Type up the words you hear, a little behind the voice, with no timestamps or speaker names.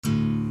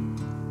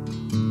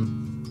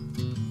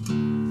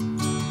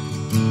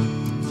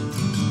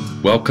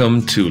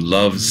Welcome to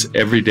Love's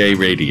Everyday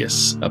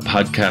Radius, a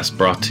podcast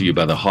brought to you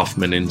by the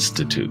Hoffman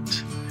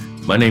Institute.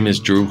 My name is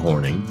Drew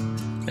Horning,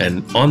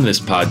 and on this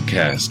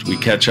podcast, we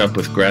catch up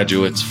with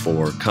graduates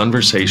for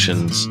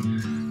conversations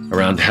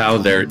around how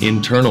their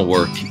internal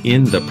work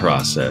in the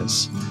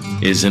process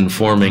is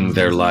informing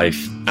their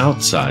life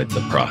outside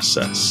the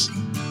process,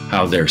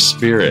 how their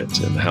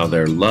spirit and how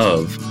their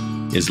love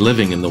is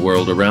living in the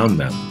world around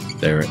them,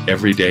 their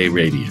everyday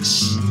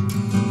radius.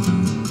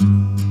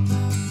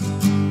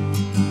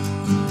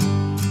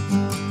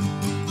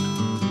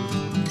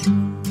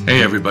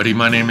 Hey everybody,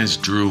 my name is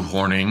Drew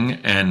Horning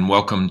and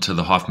welcome to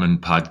the Hoffman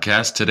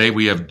Podcast. Today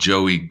we have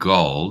Joey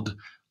Gauld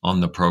on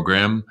the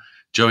program.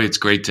 Joey, it's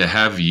great to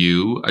have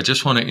you. I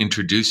just want to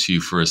introduce you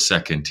for a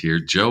second here.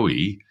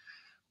 Joey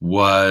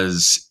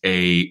was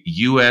a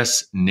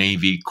U.S.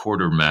 Navy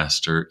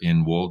quartermaster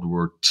in World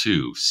War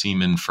II,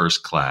 Seaman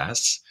First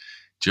Class.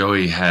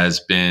 Joey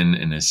has been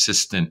an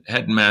assistant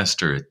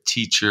headmaster, a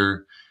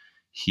teacher.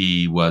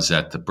 He was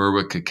at the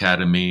Berwick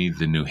Academy,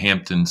 the New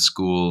Hampton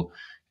School,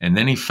 and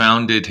then he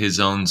founded his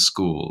own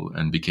school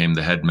and became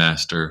the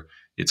headmaster.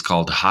 It's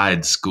called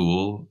Hyde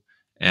School,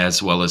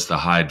 as well as the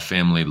Hyde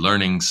Family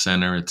Learning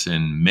Center. It's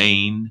in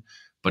Maine,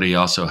 but he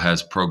also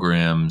has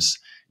programs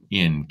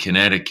in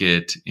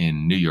Connecticut,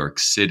 in New York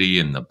City,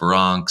 in the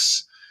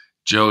Bronx.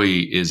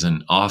 Joey is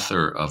an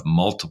author of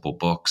multiple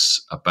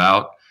books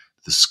about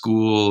the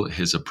school,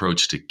 his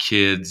approach to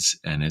kids,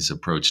 and his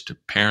approach to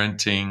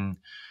parenting,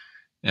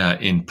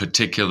 in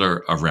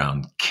particular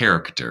around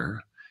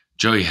character.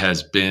 Joey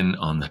has been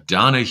on the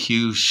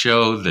Donahue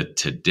Show, the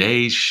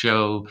Today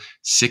Show,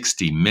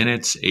 60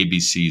 Minutes,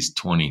 ABC's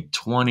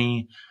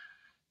 2020.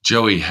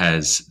 Joey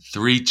has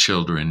 3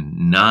 children,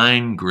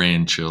 9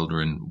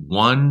 grandchildren,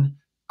 1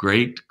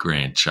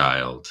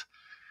 great-grandchild.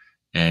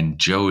 And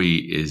Joey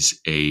is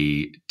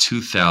a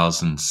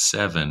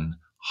 2007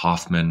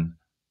 Hoffman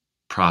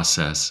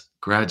Process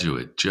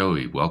graduate.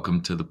 Joey,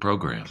 welcome to the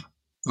program.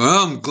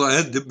 Well, I'm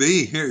glad to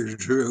be here,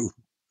 Drew.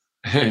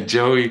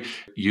 Joey,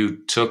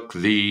 you took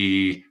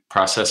the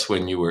process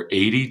when you were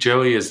 80,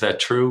 Joey, is that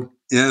true?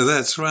 Yeah,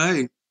 that's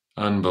right.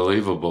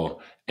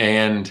 Unbelievable.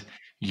 And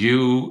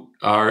you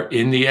are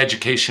in the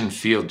education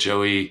field.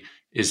 Joey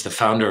is the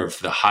founder of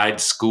the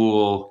Hyde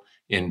School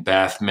in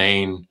Bath,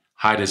 Maine.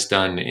 Hyde has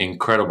done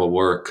incredible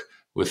work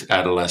with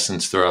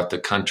adolescents throughout the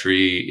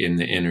country, in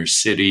the inner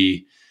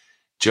city.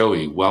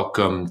 Joey,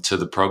 welcome to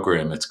the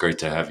program. It's great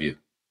to have you.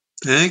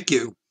 Thank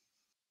you.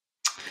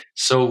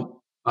 So,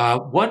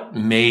 what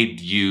made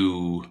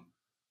you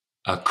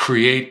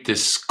create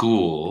this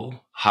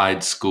school,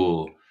 Hyde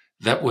School,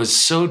 that was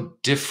so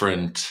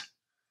different,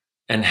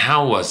 and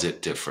how was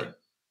it different?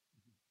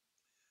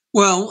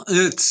 Well,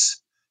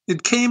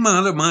 it came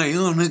out of my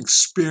own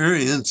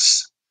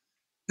experience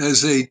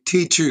as a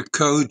teacher,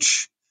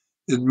 coach,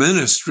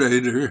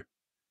 administrator.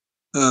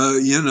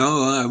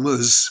 I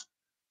was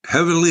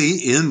heavily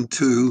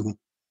into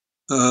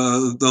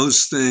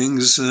those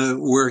things,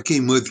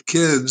 working with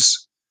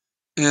kids.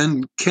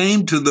 And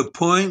came to the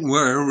point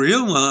where I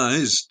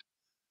realized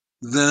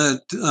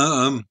that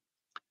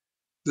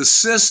the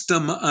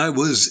system I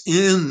was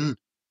in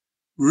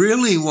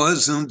really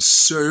wasn't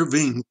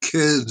serving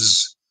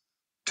kids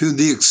to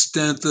the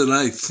extent that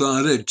I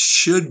thought it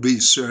should be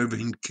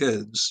serving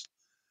kids.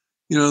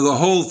 The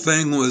whole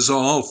thing was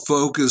all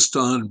focused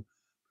on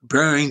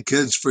preparing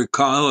kids for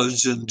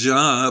college and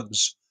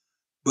jobs,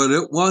 but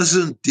it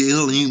wasn't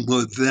dealing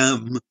with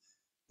them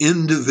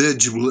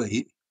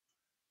individually.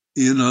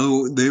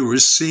 They were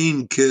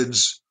seeing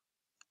kids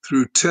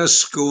through test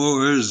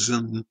scores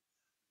and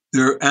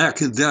their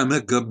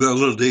academic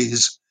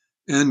abilities.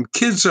 And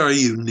kids are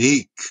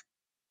unique.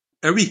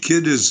 Every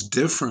kid is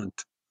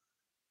different.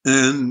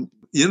 And,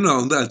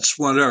 that's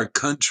what our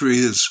country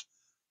is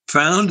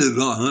founded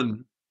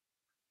on,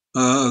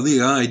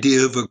 the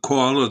idea of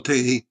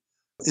equality,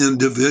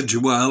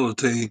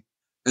 individuality.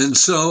 And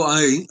so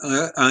I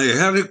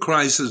had a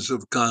crisis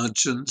of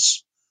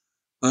conscience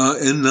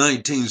in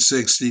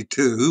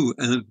 1962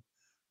 and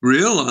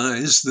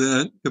realized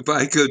that if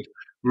I could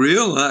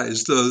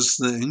realize those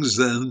things,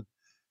 then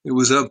it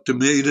was up to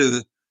me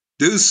to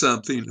do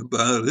something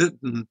about it.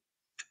 And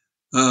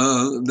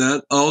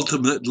that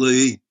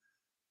ultimately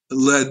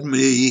led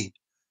me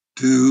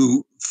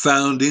to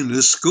founding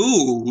a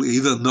school,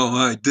 even though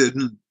I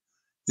didn't,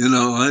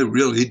 I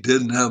really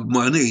didn't have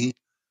money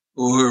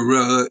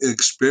or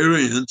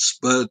experience,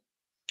 but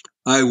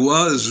I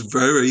was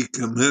very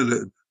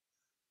committed.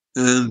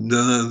 And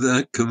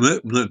that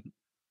commitment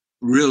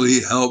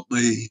really helped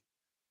me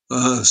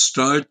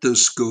start the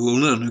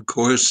school. And of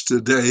course,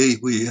 today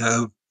we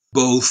have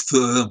both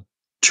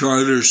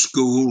charter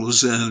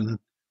schools and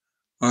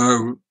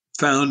our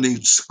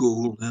founding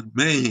school in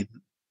Maine.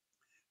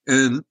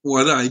 And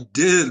what I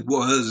did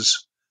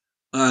was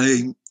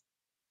I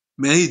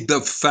made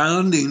the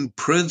founding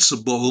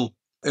principle: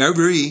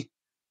 every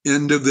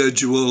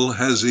individual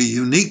has a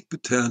unique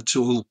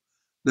potential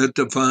that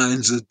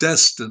defines a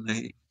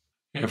destiny.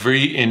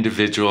 Every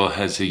individual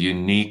has a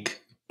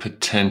unique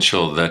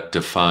potential that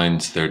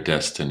defines their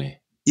destiny.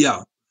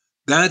 Yeah.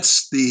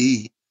 That's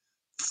the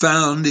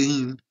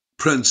founding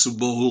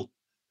principle.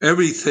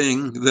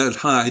 Everything that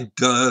Hyde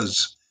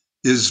does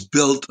is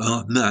built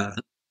on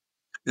that.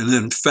 And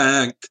in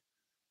fact,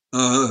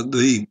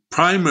 the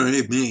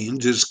primary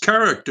means is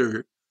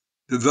character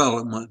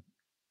development.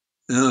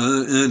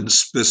 And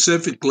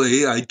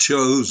specifically, I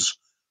chose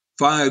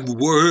 5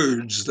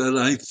 words that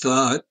I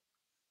thought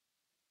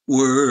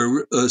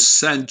were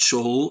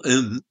essential,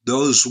 and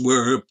those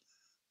were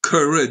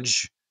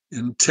courage,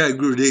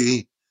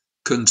 integrity,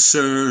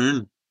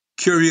 concern,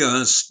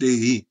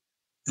 curiosity,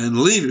 and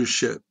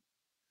leadership.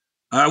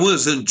 I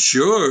wasn't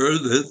sure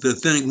that the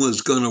thing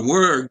was going to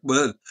work,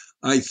 but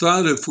I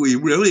thought if we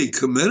really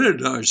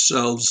committed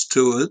ourselves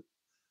to it,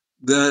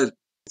 that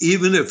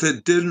even if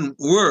it didn't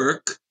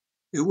work,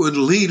 it would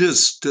lead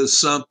us to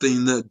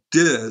something that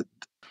did.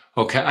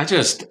 Okay, I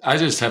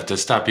just have to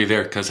stop you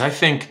there because I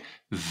think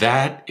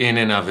that in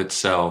and of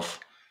itself,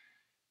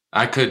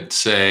 I could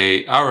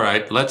say, all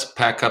right, let's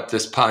pack up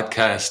this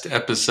podcast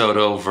episode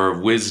over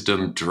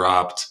wisdom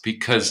dropped,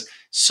 because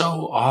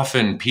so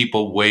often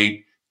people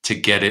wait to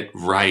get it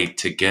right,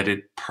 to get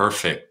it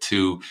perfect,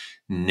 to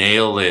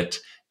nail it,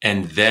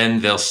 and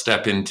then they'll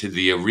step into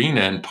the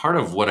arena. And part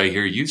of what I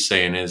hear you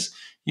saying is,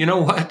 you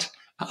know what?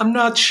 I'm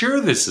not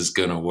sure this is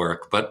going to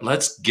work, but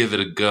let's give it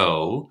a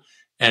go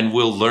and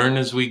we'll learn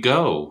as we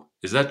go.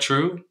 Is that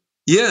true?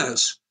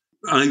 Yes,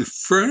 I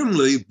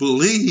firmly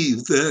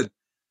believe that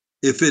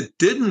if it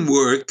didn't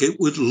work, it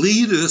would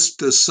lead us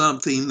to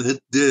something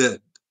that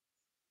did.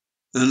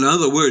 In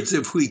other words,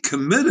 if we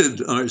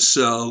committed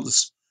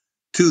ourselves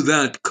to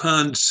that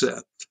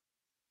concept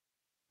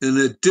and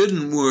it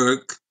didn't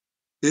work,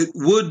 it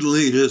would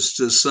lead us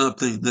to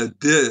something that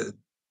did.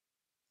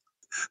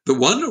 The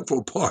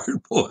wonderful part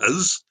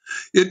was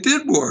it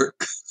did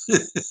work.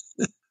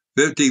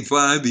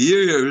 55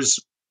 years,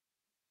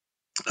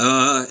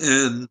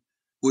 and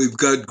we've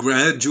got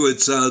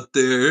graduates out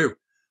there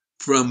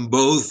from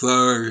both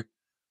our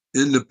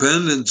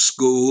independent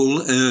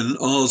school and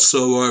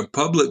also our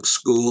public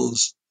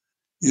schools.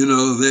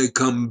 They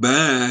come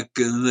back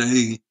and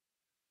they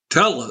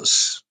tell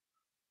us,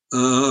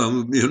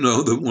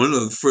 that one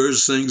of the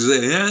first things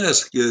they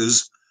ask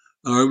is,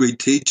 are we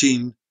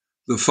teaching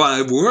the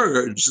 5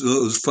 words,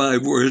 those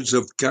 5 words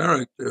of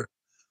character,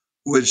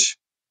 which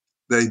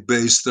they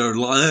base their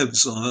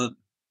lives on?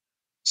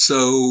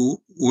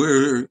 So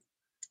we're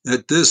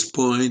at this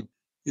point,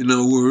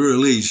 we're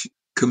really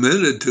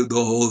committed to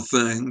the whole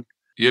thing.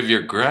 You have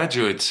your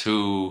graduates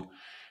who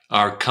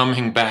are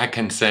coming back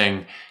and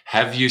saying,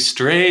 have you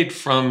strayed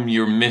from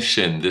your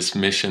mission, this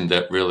mission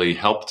that really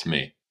helped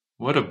me?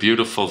 What a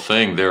beautiful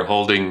thing. They're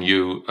holding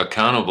you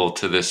accountable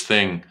to this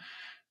thing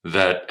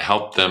that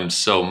helped them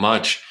so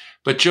much.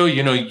 But Joe,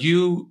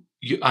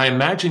 I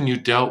imagine you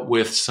dealt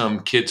with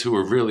some kids who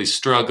were really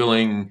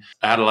struggling,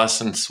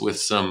 adolescents with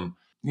some,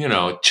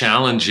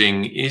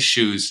 challenging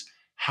issues.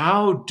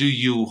 How do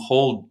you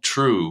hold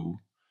true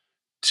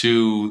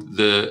to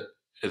the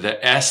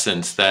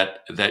essence,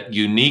 that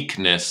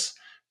uniqueness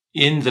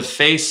in the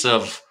face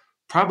of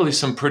probably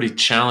some pretty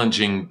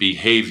challenging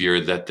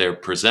behavior that they're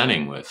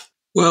presenting with?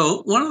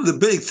 Well, one of the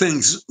big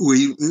things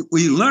we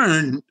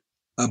learn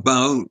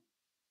about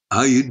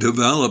how you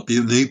develop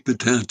unique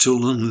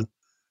potential, and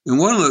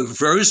one of the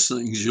first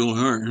things you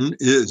learn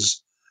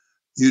is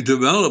you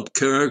develop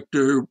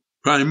character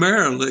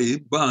primarily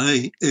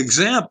by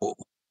example.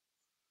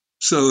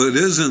 So it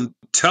isn't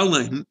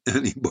telling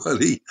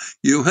anybody.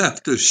 You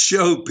have to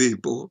show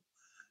people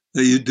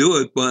that you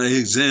do it by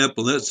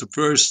example. That's the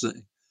first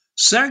thing.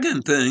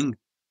 Second thing,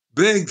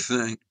 big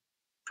thing,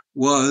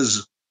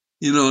 was,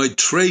 I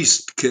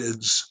traced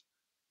kids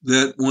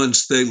that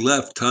once they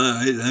left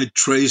Hyde, I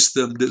traced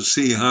them to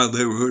see how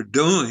they were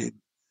doing.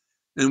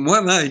 And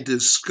what I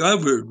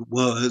discovered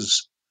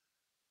was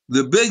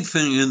the big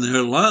thing in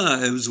their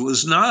lives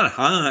was not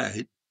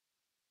Hyde.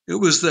 It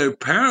was their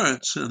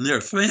parents and their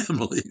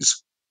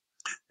families.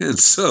 And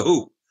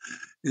so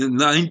in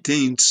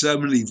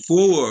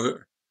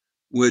 1974,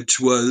 which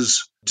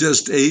was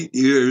just 8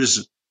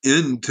 years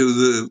into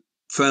the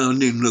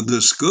founding of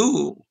the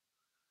school,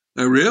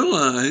 I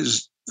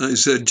realized, I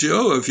said,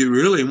 Joe, if you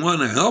really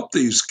want to help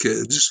these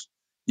kids,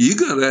 you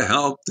got to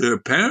help their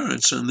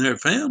parents and their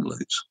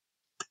families.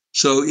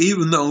 So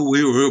even though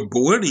we were a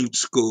boarding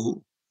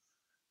school,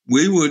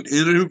 we would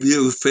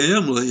interview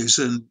families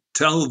and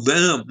tell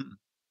them,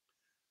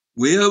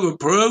 we have a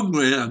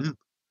program,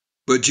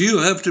 but you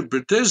have to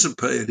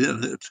participate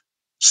in it.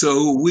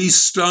 So we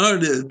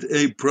started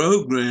a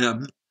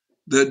program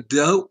that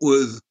dealt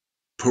with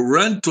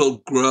parental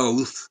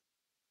growth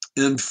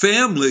and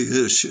family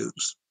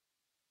issues.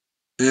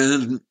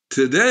 And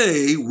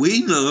today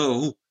we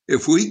know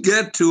if we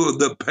get to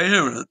the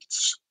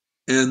parents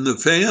and the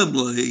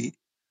family,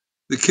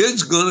 the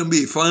kid's going to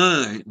be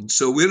fine.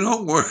 So we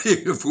don't worry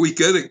if we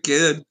get a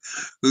kid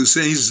who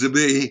seems to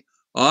be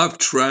off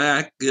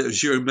track,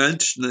 as you're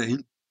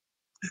mentioning.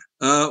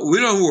 We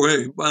don't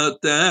worry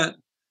about that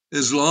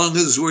as long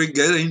as we're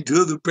getting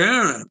to the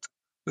parent,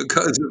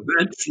 because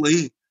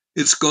eventually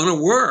it's going to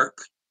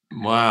work.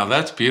 Wow,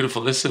 that's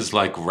beautiful. This is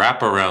like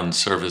wraparound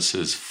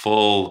services,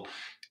 full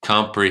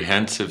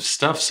comprehensive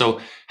stuff. So,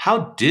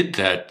 how did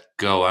that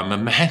go? I'm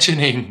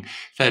imagining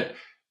that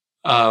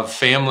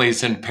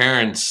families and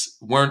parents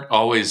weren't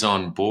always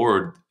on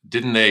board.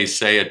 Didn't they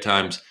say at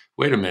times,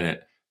 wait a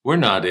minute, we're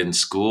not in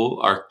school,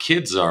 our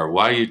kids are.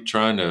 Why are you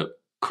trying to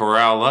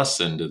corral us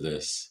into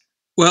this?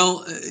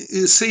 Well,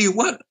 you see,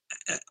 what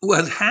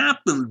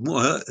happened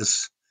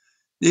was,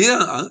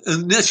 yeah,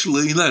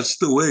 initially that's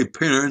the way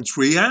parents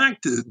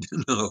reacted.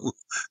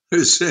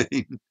 They're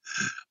saying,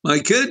 "My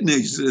kid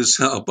needs this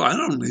help. I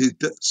don't need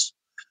this."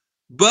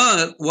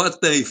 But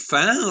what they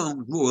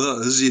found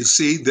was, you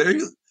see,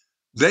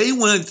 they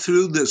went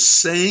through the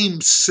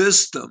same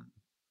system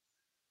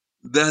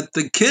that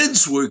the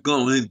kids were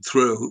going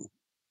through.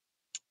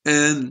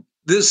 And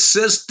this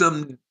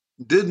system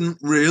didn't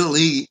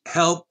really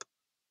help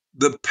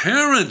the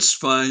parents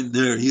find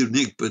their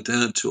unique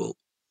potential.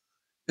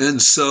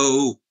 And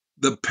so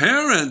the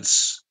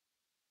parents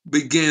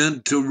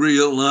began to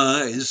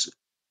realize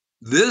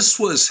this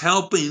was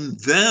helping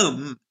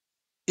them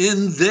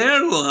in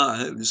their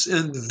lives,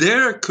 in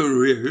their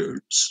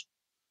careers.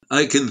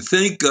 I can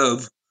think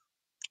of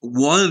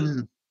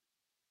one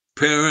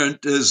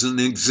parent as an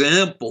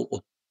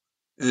example,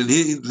 and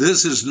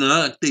this is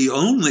not the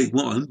only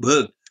one,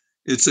 but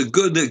it's a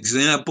good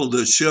example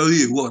to show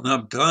you what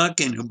I'm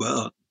talking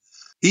about.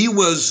 He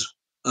was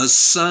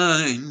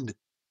assigned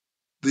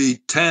the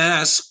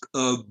task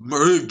of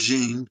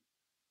merging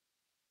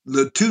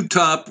the two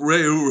top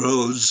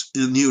railroads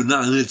in the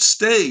United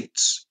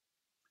States.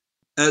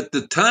 At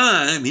the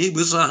time, he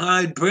was a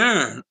Hyde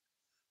parent,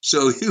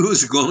 so he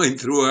was going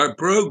through our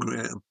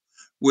program,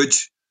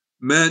 which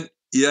meant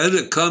you had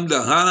to come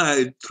to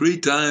Hyde 3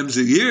 times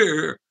a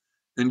year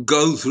and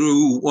go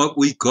through what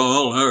we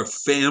call our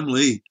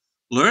family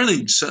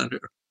learning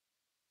center.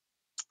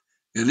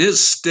 And his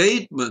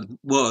statement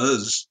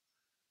was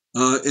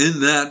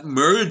in that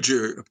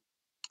merger,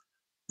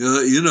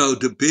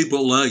 to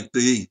people like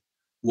the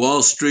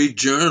Wall Street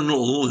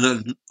Journal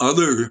and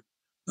other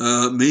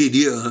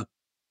media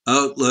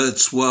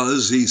outlets,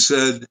 was he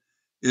said,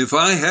 if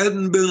I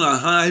hadn't been a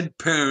Hyde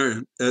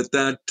parent at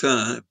that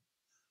time,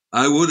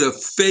 I would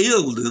have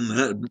failed in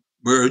that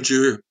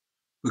merger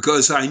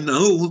because I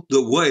know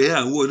the way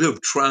I would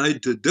have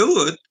tried to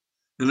do it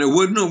and it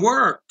wouldn't have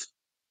worked.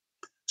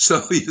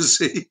 So you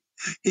see,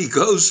 he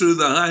goes through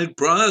the Hyde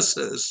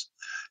process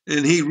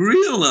and he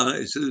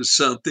realizes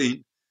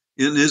something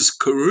in his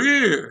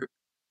career.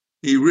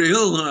 He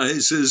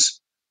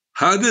realizes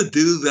how to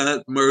do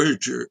that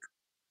merger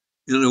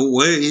in a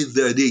way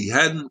that he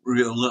hadn't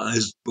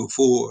realized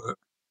before.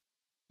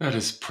 That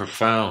is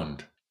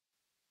profound.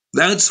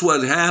 That's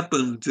what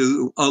happened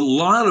to a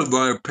lot of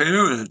our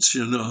parents.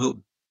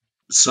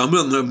 Some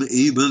of them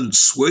even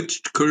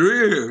switched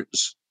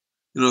careers,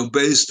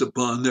 based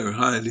upon their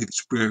Hyde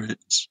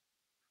experience.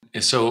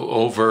 So,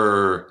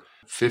 over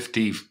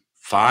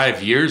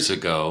 55 years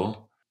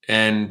ago,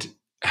 and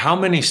how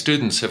many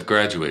students have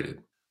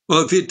graduated?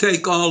 Well, if you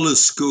take all the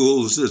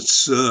schools,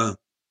 it's,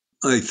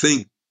 I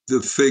think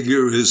the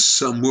figure is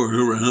somewhere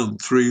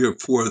around 3,000 or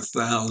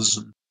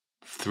 4,000.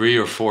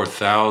 3,000 or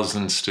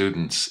 4,000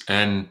 students.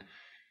 And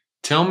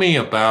tell me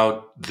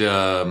about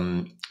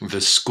the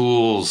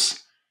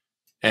schools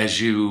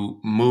as you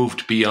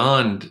moved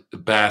beyond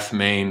Bath,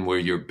 Maine, where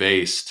you're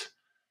based.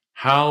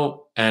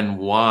 How and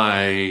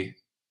why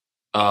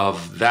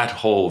of that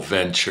whole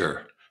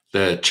venture,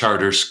 the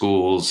charter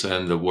schools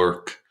and the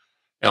work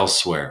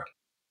elsewhere?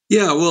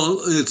 Yeah,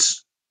 well,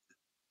 it's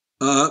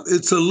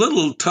a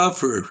little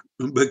tougher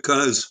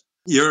because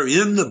you're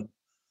in the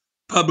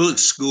public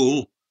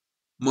school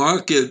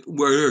market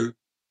where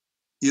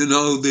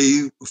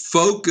the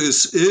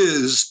focus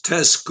is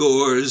test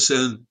scores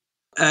and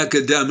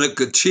academic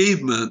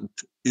achievement,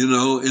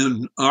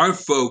 and our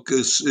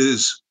focus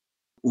is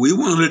we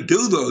want to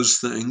do those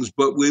things,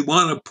 but we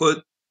want to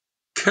put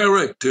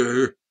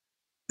character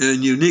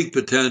and unique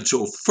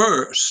potential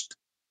first.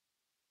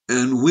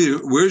 And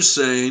we're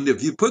saying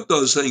if you put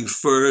those things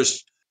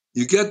first,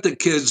 you get the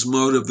kids'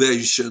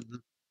 motivation.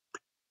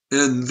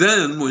 And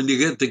then when you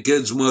get the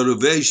kids'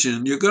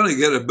 motivation, you're going to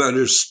get a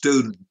better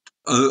student,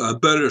 a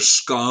better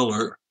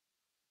scholar.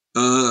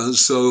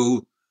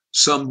 So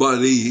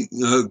somebody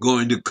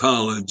going to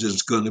college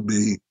is going to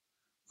be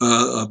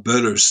a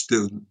better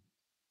student.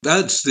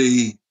 That's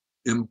the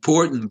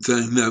important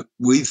thing that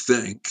we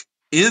think.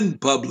 In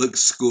public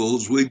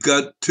schools, we've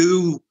got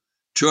 2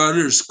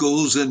 charter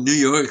schools in New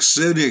York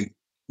City.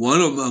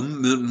 One of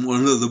them in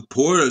one of the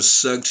poorest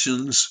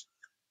sections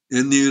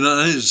in the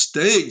United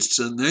States.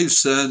 And they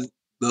said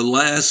the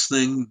last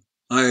thing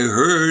I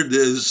heard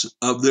is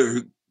of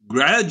their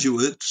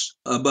graduates,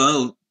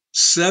 about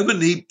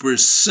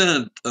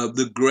 70% of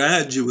the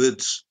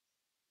graduates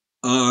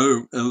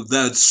are of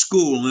that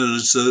school, and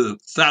it's a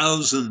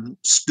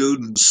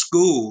 1,000-student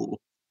school,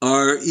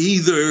 are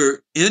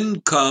either in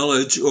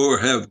college or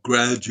have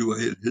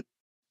graduated.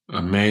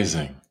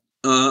 Amazing.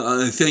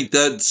 I think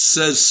that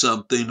says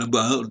something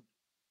about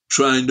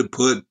trying to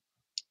put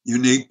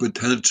unique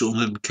potential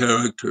and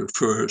character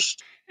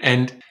first.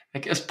 And I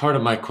guess part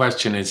of my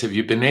question is, have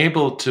you been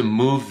able to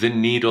move the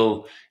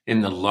needle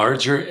in the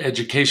larger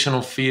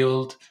educational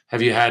field?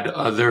 Have you had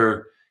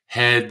other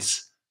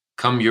heads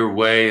come your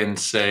way and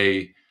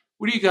say,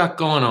 what do you got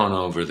going on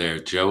over there,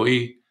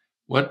 Joey?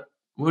 What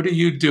are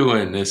you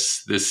doing,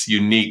 this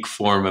unique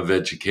form of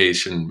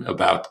education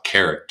about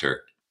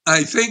character?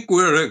 I think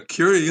we're a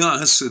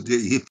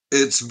curiosity.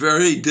 It's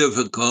very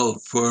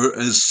difficult for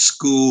a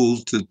school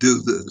to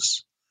do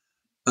this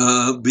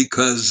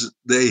because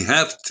they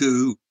have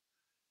to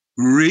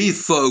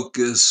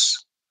refocus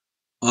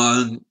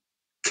on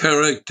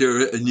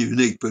character and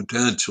unique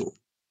potential.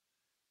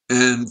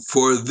 And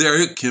for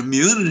their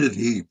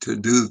community to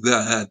do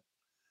that,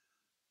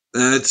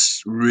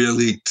 that's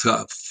really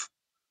tough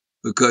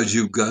because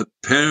you've got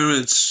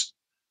parents,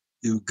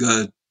 you've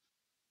got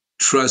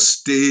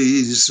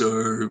trustees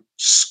or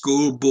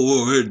school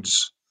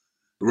boards.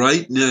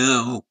 Right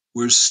now,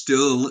 we're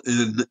still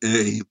in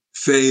a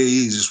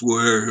phase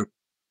where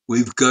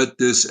we've got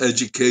this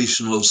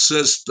educational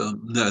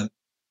system that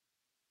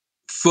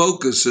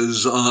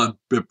focuses on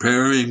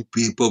preparing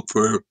people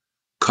for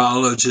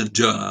college and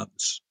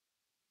jobs,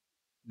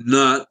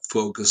 not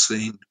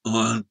focusing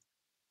on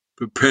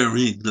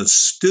preparing the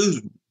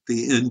student,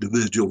 the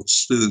individual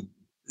student.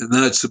 And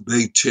that's a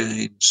big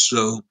change.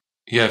 So,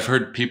 Yeah, I've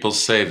heard people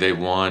say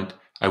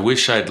I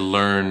wish I'd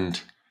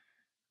learned.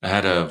 I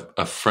had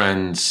a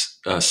friend's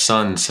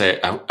son say,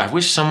 I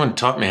wish someone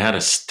taught me how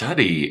to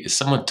study.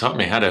 Someone taught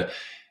me how to,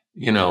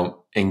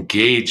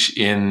 engage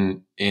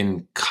in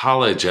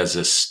college as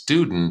a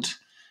student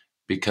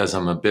because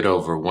I'm a bit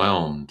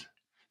overwhelmed.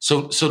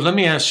 So let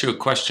me ask you a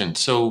question.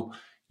 So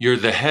you're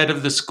the head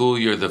of the school,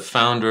 you're the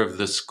founder of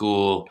the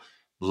school,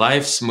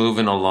 life's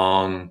moving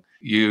along.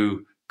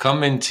 You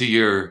come into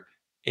your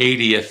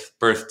 80th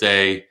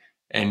birthday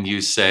and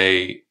you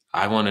say,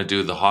 I want to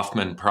do the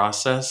Hoffman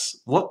process.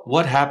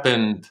 What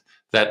happened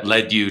that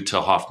led you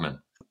to Hoffman?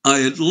 I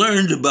had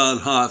learned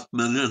about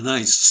Hoffman and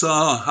I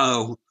saw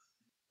how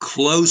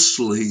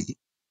closely,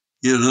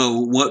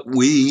 what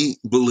we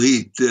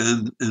believed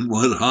in and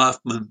what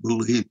Hoffman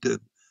believed in.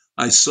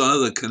 I saw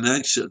the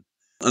connection.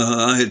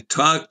 I had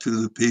talked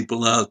to the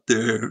people out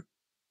there,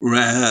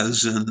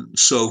 Raz and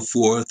so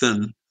forth,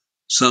 and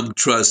some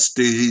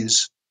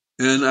trustees.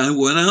 And I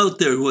went out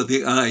there with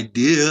the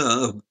idea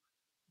of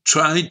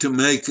trying to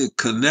make a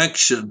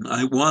connection.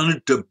 I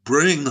wanted to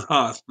bring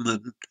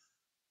Hoffman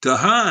to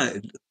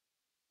Hyde.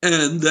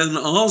 And then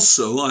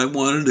also, I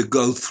wanted to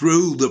go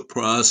through the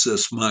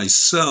process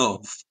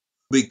myself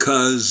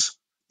because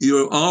we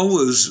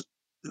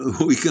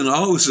can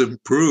always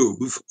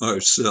improve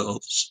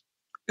ourselves.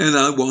 And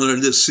I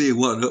wanted to see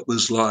what it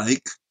was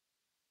like.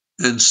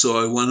 And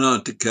so I went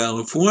out to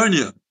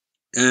California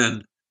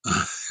and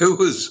it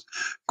was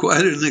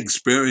quite an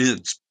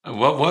experience.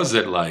 What was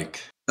it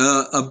like?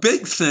 A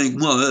big thing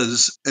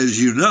was, as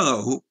you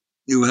know,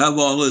 you have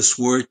all this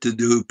work to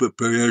do,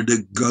 prepare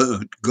to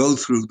go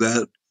through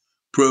that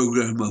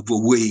program of a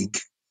week.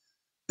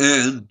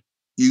 And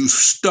you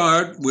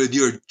start with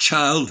your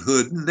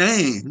childhood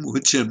name,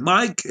 which in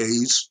my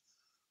case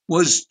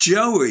was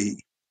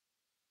Joey.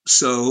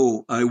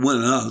 So I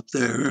went out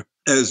there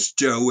as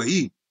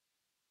Joey.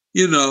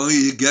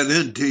 You get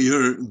into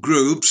your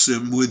groups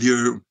and with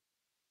your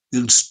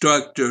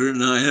instructor,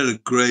 and I had a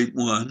great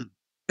one.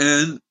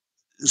 And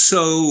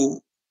so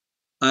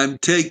I'm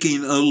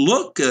taking a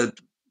look at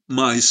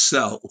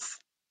myself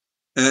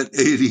at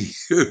 80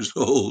 years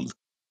old.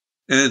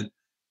 And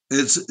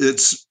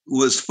it's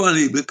was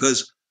funny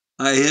because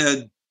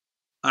I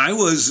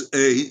was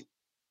a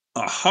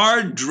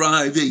hard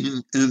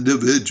driving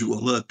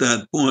individual at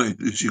that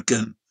point, as you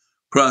can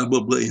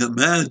probably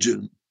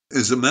imagine.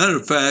 As a matter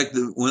of fact,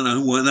 when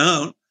I went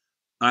out,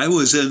 I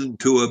was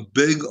into a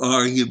big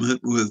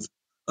argument with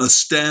a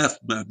staff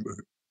member,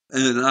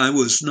 and I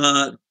was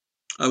no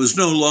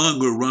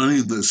longer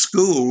running the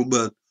school,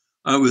 but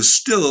I was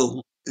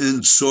still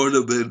in sort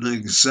of an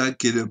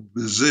executive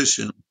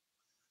position.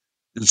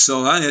 And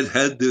so I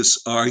had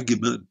this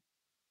argument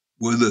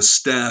with a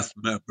staff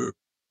member.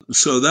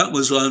 So that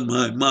was on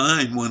my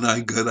mind when I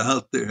got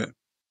out there.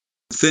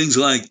 Things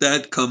like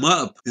that come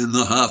up in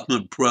the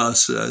Hoffman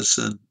process.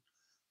 And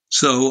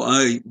so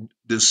I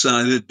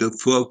decided to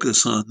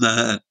focus on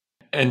that.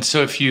 And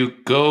so if you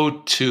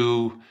go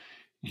to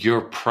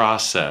your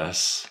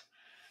process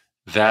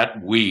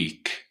that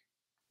week,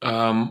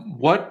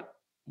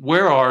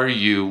 where are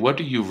you? What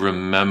do you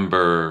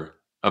remember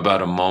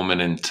about a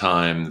moment in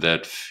time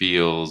that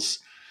feels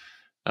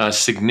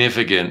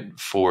significant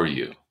for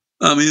you?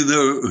 I mean,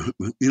 there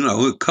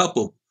were, a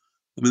couple.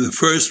 I mean, the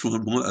first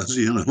one was,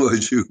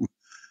 as you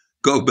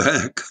go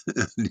back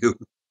and you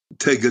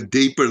take a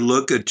deeper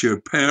look at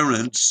your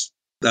parents,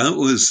 that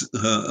was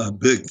a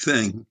big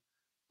thing.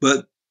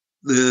 But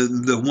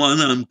the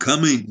one I'm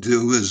coming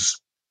to is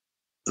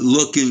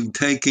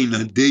taking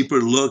a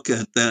deeper look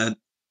at that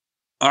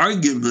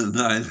argument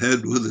I'd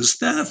had with a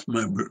staff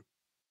member.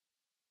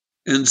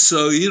 And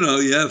so, you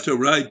have to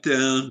write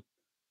down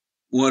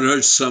what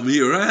are some of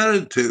your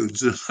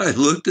attitudes? And I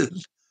looked at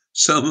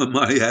some of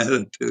my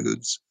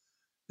attitudes,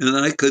 and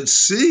I could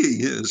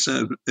see as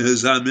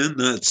I'm in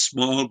that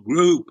small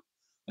group,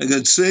 I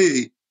could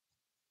see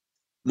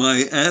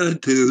my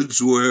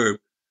attitudes were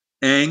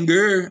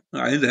anger.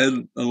 I'd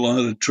had a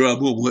lot of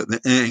trouble with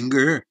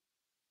anger,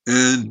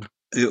 and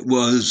it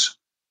was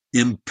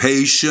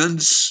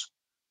impatience,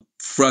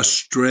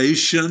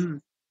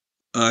 frustration.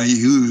 I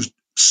used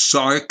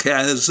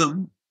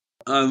sarcasm.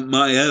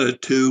 My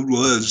attitude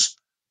was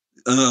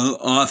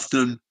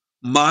often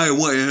my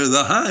way or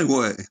the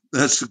highway.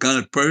 That's the kind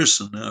of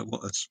person I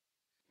was.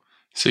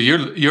 So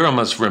you're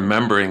almost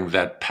remembering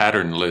that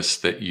pattern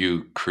list that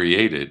you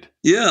created.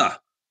 Yeah.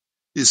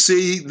 You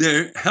see,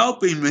 they're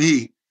helping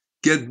me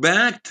get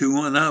back to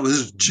when I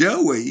was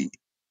Joey.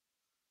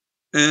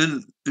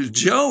 And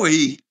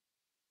Joey,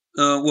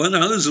 when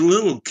I was a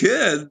little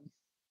kid,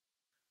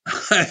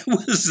 I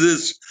was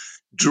this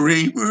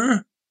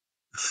dreamer.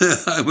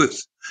 I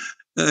was,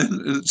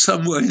 in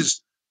some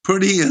ways,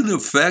 pretty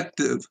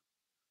ineffective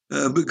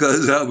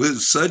because I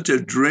was such a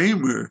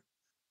dreamer.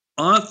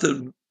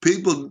 Often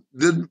people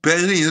didn't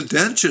pay any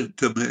attention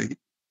to me.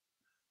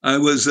 I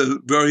was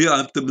very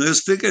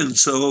optimistic, and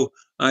so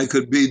I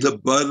could be the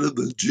butt of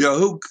the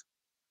joke.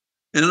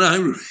 And I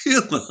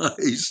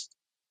realized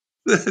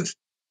that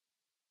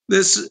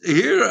this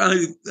here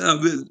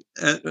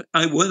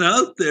I went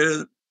out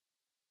there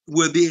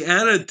with the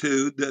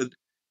attitude that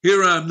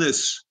here I'm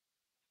this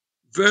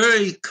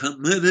very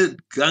committed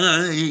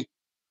guy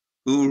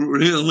who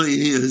really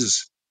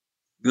is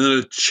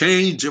going to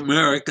change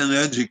American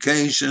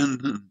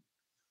education.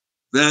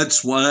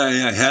 That's why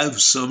I have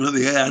some of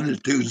the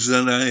attitudes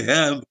that I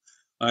have.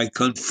 I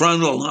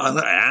confront a lot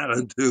of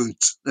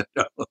attitudes.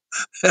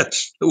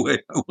 That's the way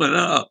I went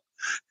out.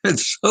 And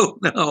so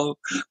now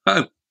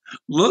I'm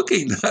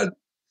looking at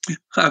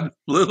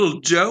little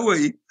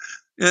Joey,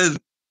 and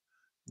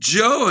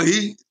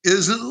Joey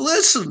isn't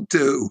listened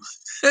to.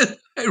 And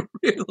I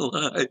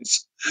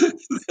realize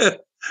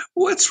that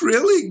what's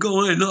really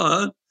going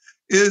on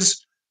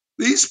is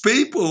these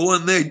people,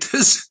 when they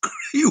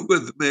disagree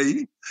with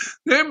me,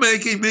 they're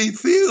making me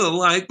feel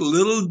like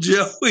little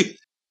Joey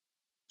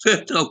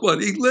that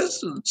nobody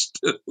listens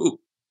to.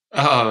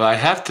 Oh, I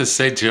have to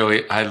say,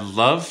 Joey, I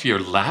love your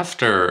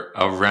laughter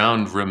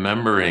around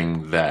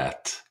remembering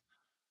that.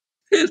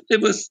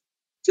 It was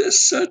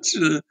just such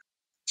an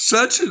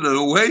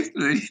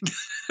awakening.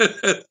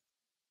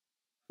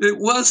 It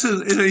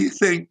wasn't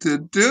anything to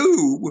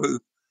do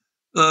with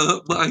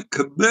my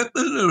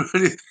commitment or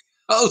anything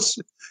else.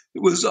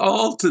 It was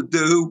all to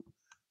do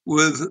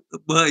with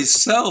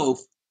myself.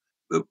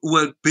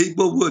 When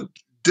people would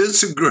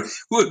disagree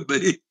with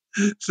me,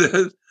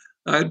 that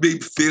I'd be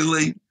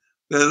feeling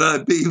that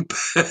I'd be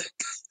back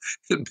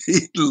and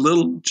be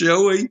little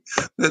Joey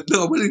that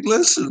nobody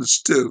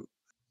listens to.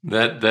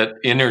 That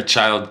inner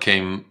child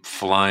came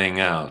flying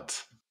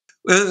out.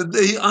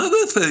 The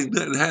other thing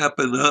that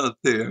happened out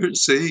there,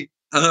 see,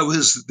 I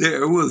was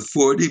there with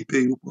 40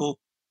 people,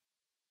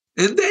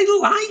 and they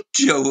liked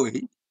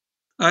Joey.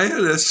 I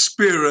had a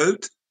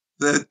spirit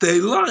that they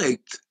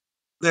liked.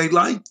 They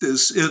liked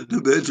this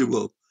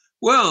individual.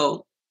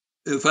 Well,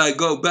 if I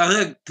go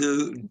back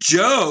to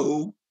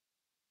Joe,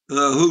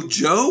 who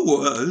Joe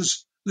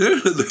was, there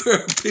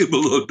are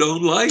people who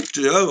don't like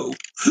Joe.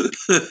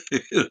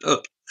 You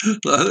know,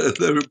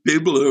 there are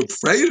people who are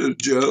afraid of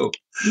Joe.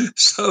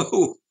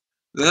 So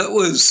that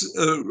was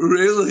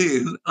really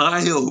an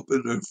eye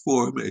opener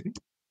for me.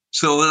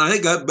 So when I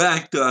got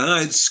back to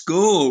high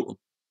school,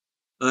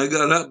 I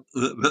got up.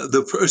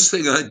 The first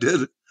thing I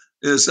did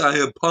is I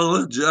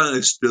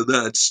apologized to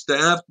that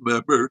staff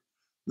member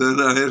that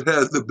I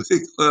had the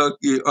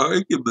big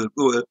argument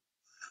with.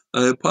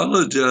 I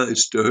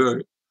apologized to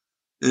her.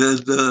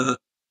 And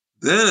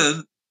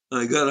then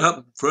I got up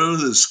in front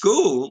of the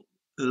school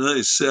and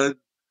I said,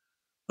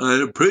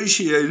 I'd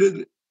appreciate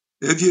it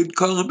if you'd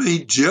call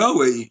me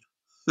Joey.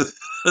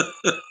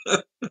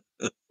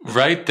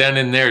 Right then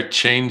and there,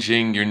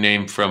 changing your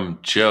name from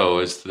Joe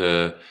as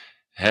the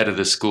head of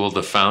the school,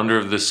 the founder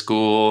of the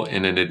school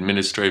in an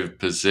administrative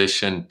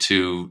position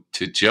to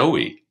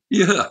Joey.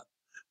 Yeah.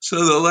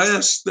 So the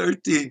last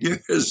 13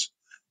 years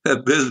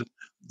have been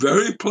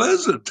very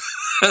pleasant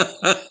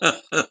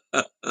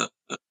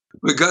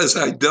because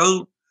I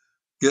don't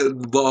get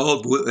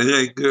involved with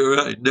anger.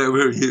 I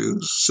never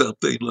use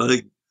something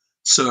like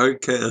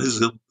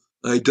sarcasm.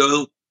 I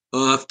don't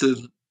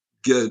often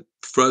get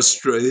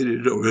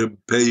frustrated or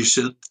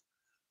impatient.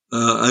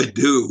 I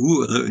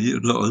do,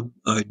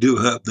 I do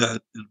have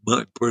that in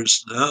my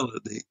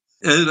personality.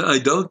 And I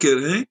don't get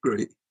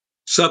angry.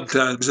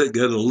 Sometimes I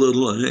get a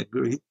little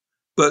angry,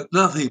 but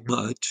nothing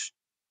much.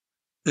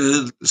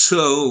 And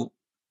so,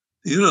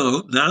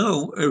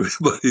 now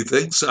everybody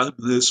thinks I'm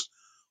this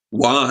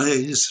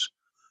wise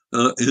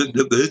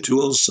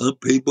individual. Some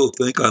people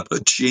think I'm a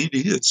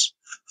genius,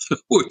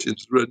 which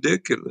is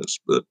ridiculous,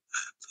 but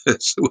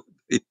that's the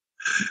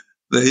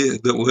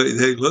way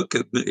they look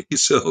at me.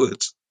 So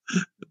it's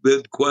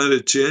been quite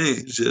a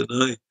change, and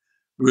I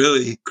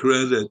really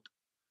credit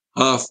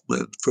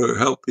Hoffman for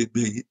helping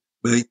me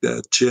make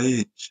that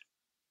change.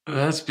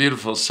 That's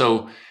beautiful.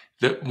 So,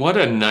 what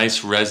a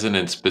nice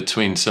resonance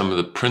between some of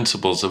the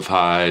principles of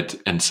Hyde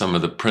and some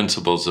of the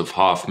principles of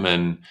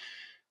Hoffman.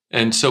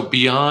 And so,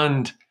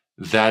 beyond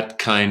that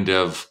kind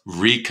of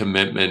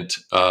recommitment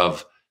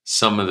of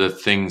some of the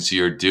things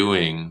you're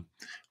doing,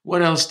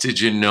 what else did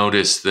you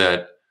notice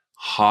that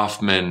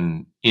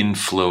Hoffman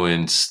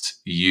influenced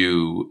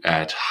you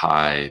at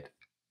Hyde?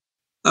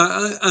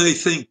 I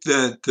think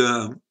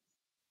that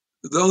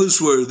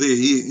those were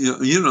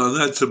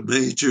that's a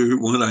major,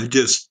 what I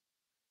just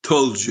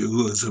told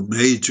you was a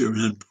major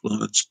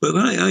influence. But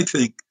I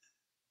think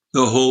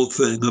the whole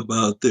thing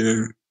about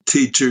their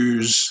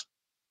teachers,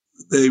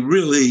 they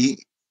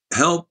really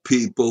help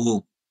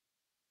people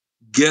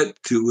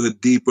get to a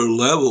deeper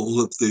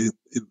level. If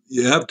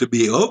you have to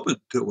be open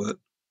to it,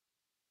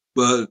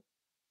 but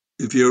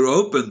if you're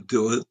open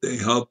to it, they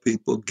help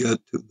people get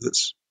to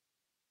this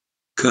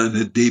kind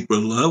of deeper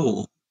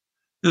level.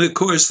 And of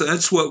course,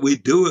 that's what we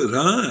do at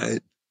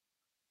Hyde.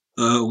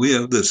 We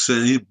have the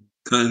same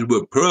kind of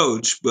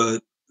approach,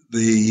 but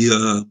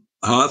the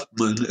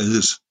Hoffman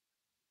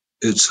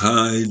it's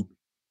Hyde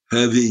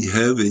heavy,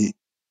 heavy.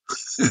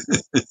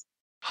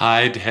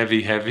 Hyde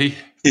heavy, heavy.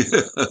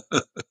 Yeah.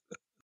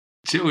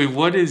 Joey,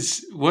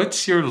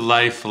 what's your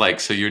life like?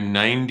 So you're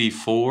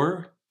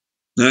 94?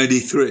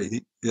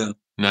 93, yeah.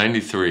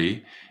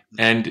 93,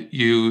 and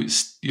you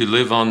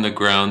live on the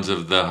grounds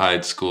of the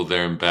Hyde School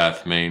there in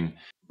Bath, Maine.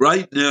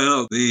 Right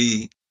now,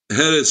 the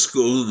head of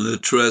school and the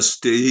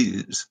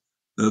trustees,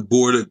 the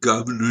board of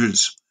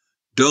governors,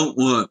 don't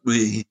want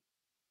me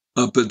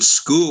up at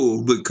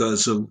school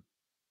because of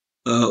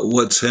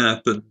what's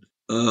happened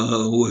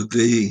with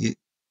the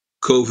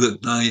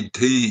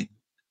COVID-19.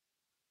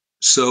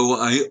 So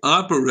I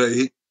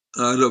operate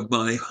out of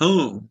my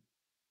home,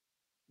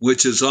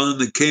 which is on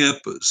the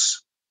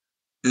campus.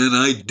 And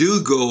I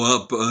do go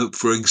up,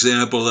 for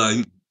example,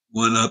 I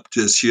went up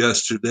just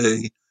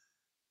yesterday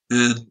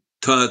and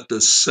taught the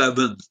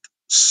 7th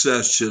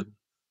session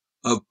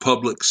of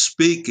public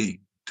speaking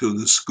to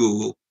the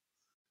school.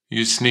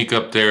 You sneak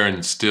up there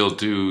and still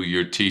do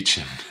your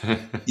teaching.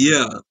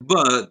 Yeah,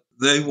 but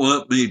they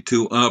want me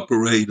to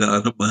operate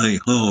out of my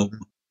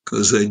home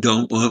because they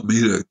don't want me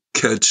to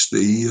catch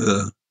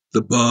the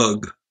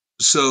bug.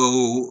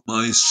 So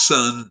my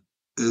son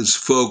is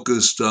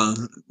focused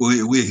on,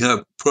 we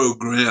have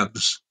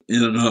programs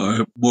in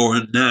our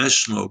more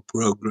national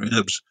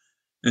programs,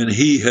 and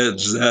he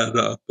heads that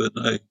up, and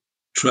I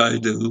try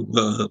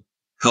to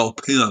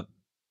help him.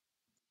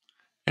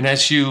 And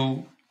as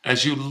you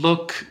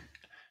look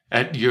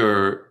at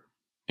your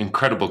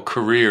incredible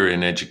career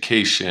in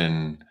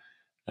education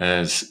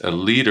as a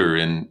leader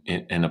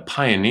and a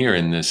pioneer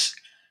in this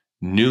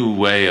new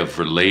way of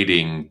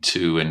relating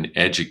to and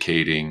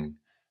educating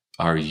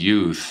our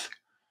youth,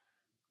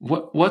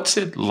 what's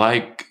it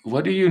like?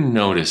 What do you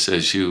notice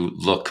as you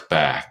look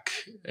back?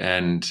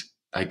 And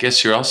I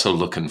guess you're also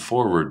looking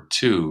forward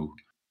too.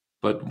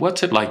 But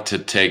what's it like to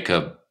take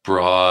a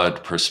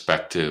broad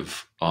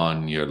perspective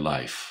on your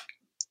life?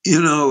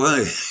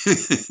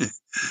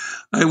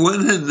 I I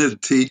went into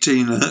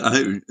teaching.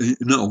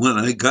 When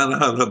I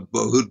got out of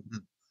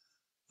Bowdoin,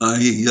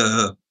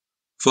 I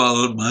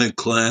followed my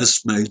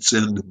classmates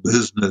into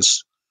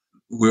business.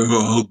 We're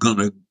all going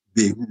to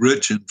be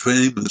rich and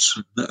famous,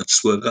 and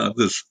that's what I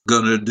was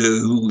going to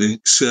do.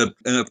 Except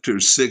after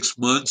 6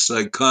 months,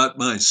 I caught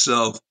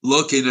myself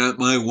looking at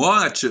my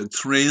watch at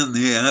 3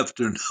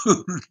 p.m.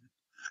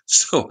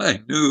 So I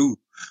knew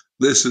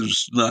this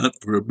is not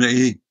for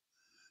me.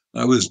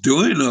 I was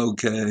doing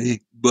okay,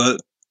 but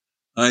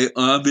I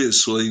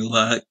obviously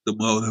lacked the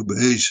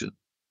motivation.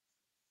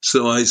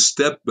 So I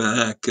stepped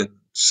back and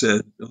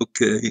said,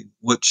 okay,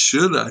 what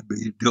should I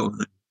be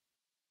doing?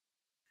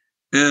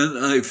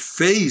 And I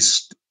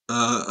faced,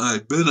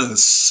 I'd been a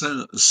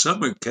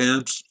summer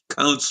camp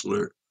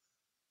counselor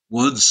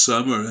one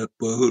summer at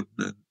Bowdoin.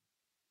 And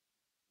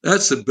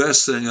that's the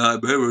best thing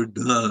I've ever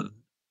done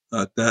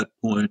at that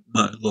point in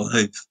my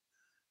life,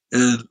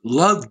 and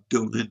loved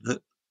doing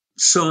it.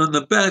 So in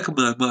the back of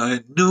my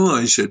mind, I knew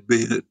I should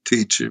be a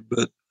teacher,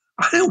 but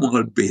I don't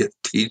want to be a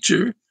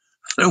teacher.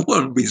 I don't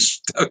want to be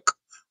stuck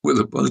with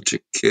a bunch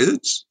of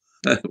kids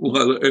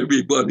while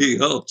everybody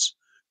else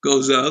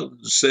goes out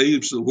and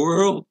saves the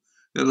world,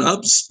 and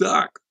I'm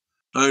stuck.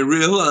 I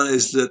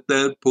realized at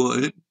that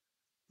point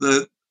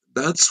that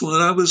that's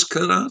what I was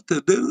cut out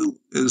to do,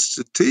 is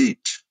to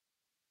teach.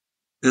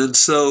 And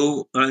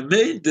so I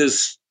made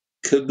this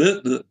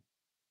commitment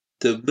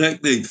to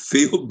make me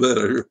feel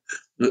better.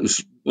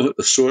 It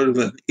was sort of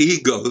an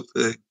ego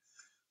thing.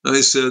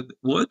 I said,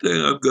 one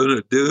thing I'm going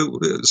to do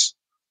is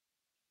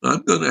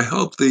I'm going to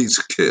help these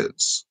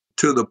kids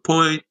to the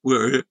point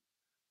where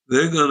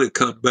they're going to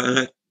come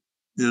back,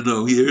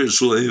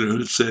 years later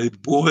and say,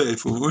 boy,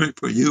 if it weren't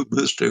for you,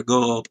 Mr.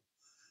 Gauld.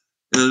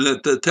 And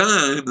at the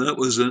time, that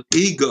was an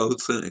ego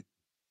thing.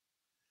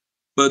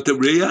 But the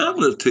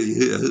reality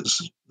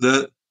is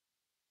that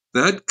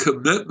that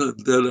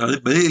commitment that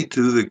I made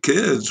to the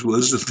kids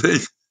was the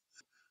thing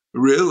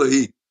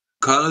really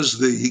caused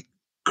the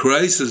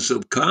crisis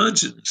of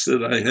conscience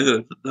that I had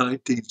in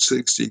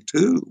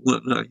 1962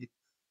 when I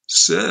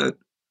said,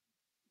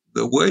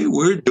 the way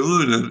we're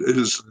doing it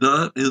is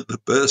not in the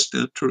best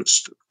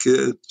interest of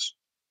kids,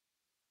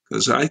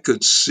 because I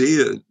could see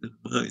it in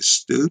my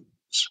students.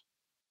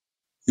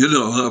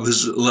 I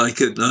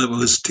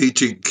was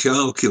teaching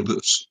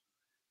calculus,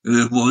 and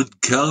in one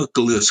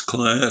calculus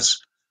class,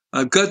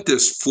 I've got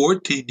this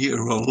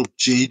 14-year-old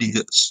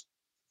genius.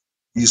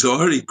 He's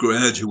already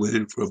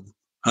graduated from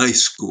high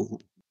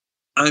school.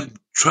 I'm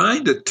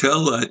trying to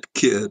tell that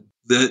kid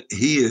that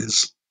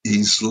he's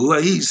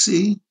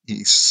lazy,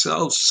 he's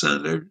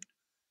self-centered,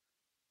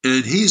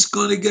 and he's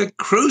going to get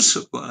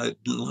crucified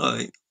in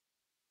life.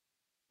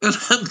 And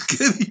I'm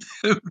giving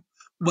him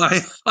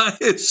my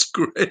highest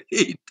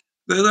grade.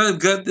 Then I've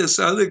got this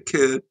other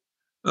kid,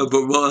 a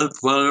Vermont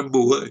farm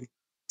boy,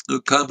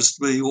 who comes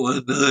to me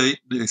one night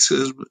and he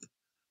says,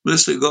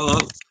 Mr.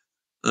 Gauld,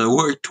 I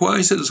work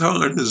twice as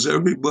hard as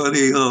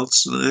everybody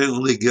else and I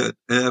only get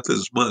half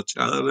as much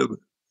out of it.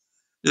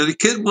 And the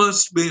kid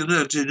wants to be an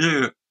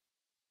engineer.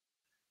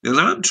 And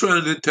I'm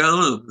trying to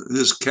tell him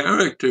his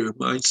character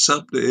might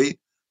someday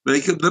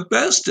make him the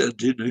best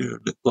engineer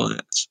in the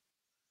class.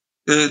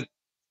 And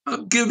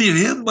I'm giving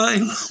him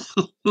my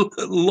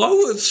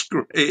lowest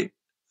grade.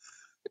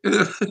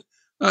 And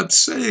I'm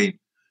saying,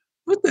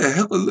 what the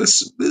hell is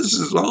this? This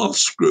is all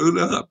screwed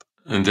up.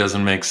 It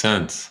doesn't make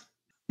sense.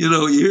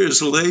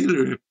 Years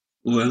later,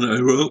 when I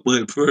wrote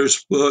my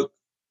first book,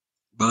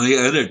 my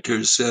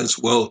editor says,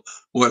 well,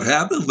 what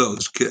happened to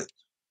those kids?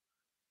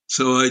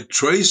 So I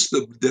traced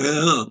them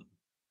down.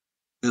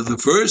 And the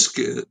first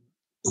kid,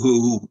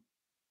 who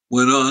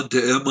went on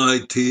to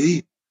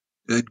MIT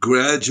and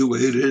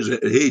graduated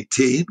at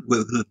 18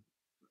 with a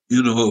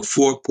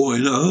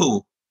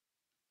 4.0,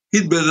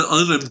 he'd been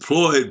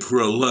unemployed for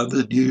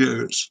 11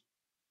 years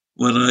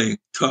when I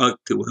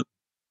talked to him.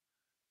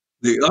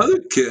 The other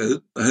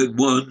kid had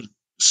won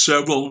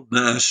several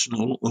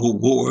national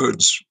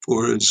awards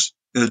for his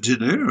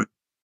engineering.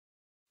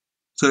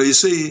 So you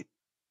see,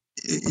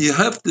 you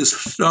have to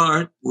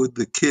start with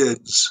the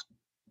kids.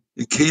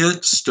 You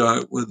can't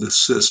start with the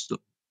system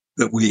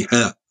that we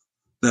have.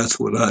 That's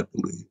what I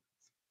believe.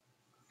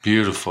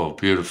 Beautiful,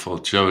 beautiful.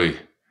 Joey,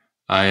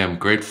 I am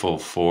grateful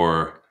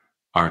for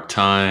our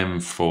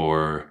time,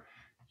 for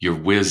your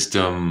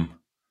wisdom,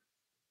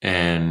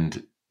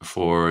 and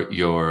for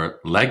your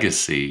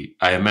legacy.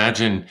 I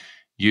imagine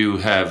you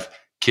have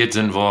kids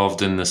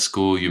involved in the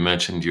school. You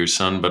mentioned your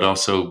son, but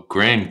also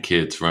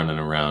grandkids running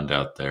around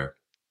out there.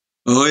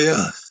 Oh,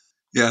 yeah.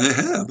 Yeah, I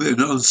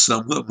have.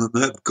 Some of them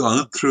have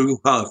gone through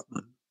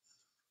Hoffman.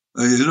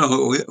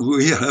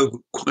 We have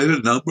quite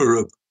a number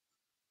of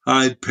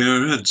high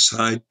parents,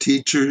 high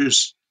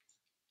teachers,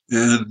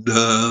 and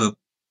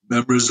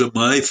members of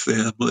my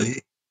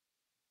family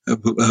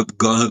have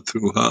gone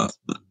through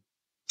Hoffman.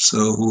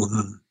 So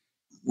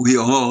we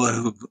all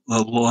have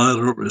a lot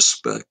of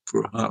respect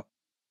for Hoffman.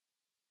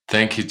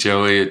 Thank you,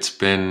 Joey. It's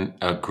been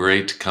a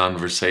great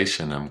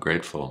conversation. I'm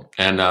grateful.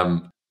 And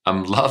I'm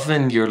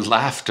loving your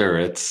laughter.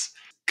 It's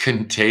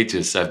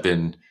contagious. I've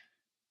been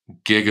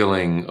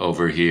giggling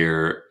over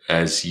here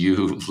as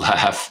you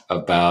laugh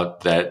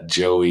about that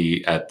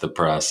Joey at the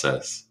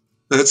process.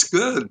 That's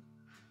good.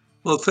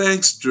 Well,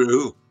 thanks,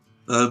 Drew.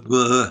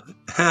 I'm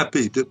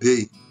happy to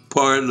be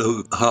part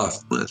of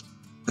Hoffman.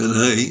 And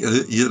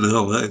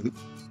I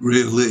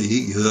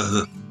really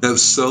have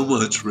so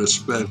much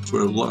respect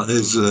for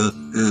Liza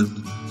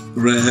and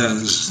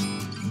Raz,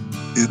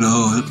 and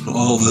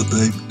all that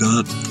they've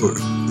done for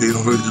the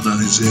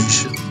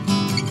organization.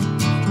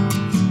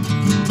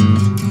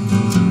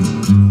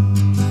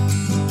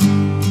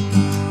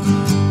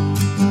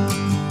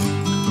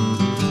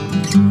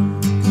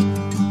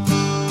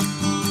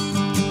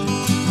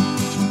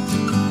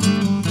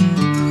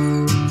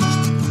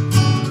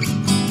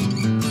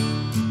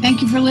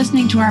 Thank you for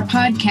listening to our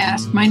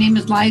podcast. My name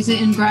is Liza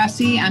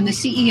Ingrassi. I'm the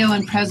CEO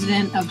and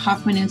president of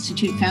Hoffman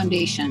Institute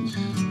Foundation.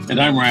 And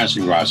I'm Raz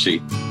Ingrassi,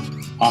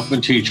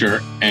 Hoffman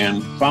teacher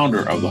and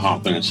founder of the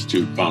Hoffman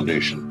Institute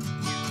Foundation.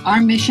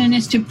 Our mission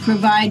is to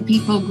provide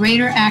people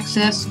greater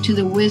access to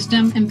the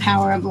wisdom and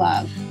power of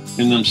love.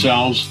 In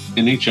themselves,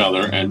 in each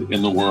other, and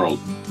in the world.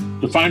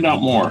 To find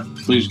out more,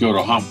 please go to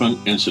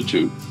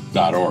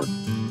hoffmaninstitute.org.